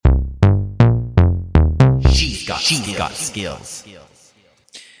got skills.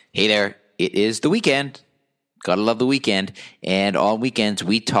 Hey there, it is the weekend. Gotta love the weekend. And on weekends,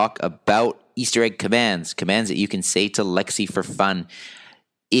 we talk about Easter egg commands that you can say to Lexi for fun.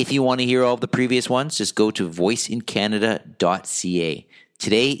 If you want to hear all of the previous ones, just go to voiceincanada.ca.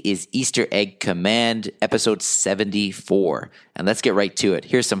 Today is Easter egg command episode 74. And let's get right to it.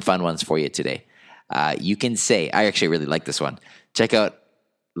 Here's some fun ones for you today. You can say, I actually really like this one. Check out,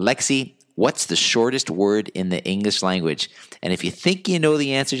 Lexi, what's the shortest word in the English language? And if you think you know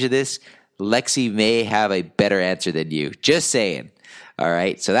the answer to this, Lexi may have a better answer than you. Just saying. All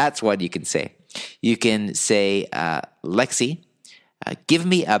right, so that's what you can say. You can say, Lexi, give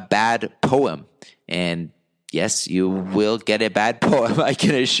me a bad poem. And yes, you will get a bad poem. I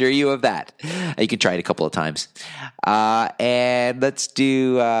can assure you of that. You can try it a couple of times. And let's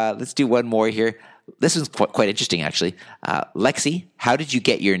do one more here. This one's quite interesting, actually. Lexi, how did you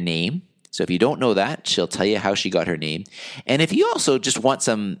get your name? So if you don't know that, she'll tell you how she got her name. And if you also just want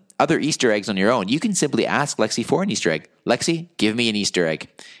some other Easter eggs on your own, you can simply ask Lexi for an Easter egg. Lexi, give me an Easter egg.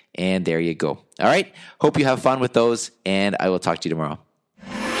 And there you go. All right. Hope you have fun with those, and I will talk to you tomorrow.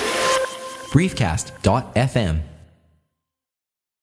 Briefcast.fm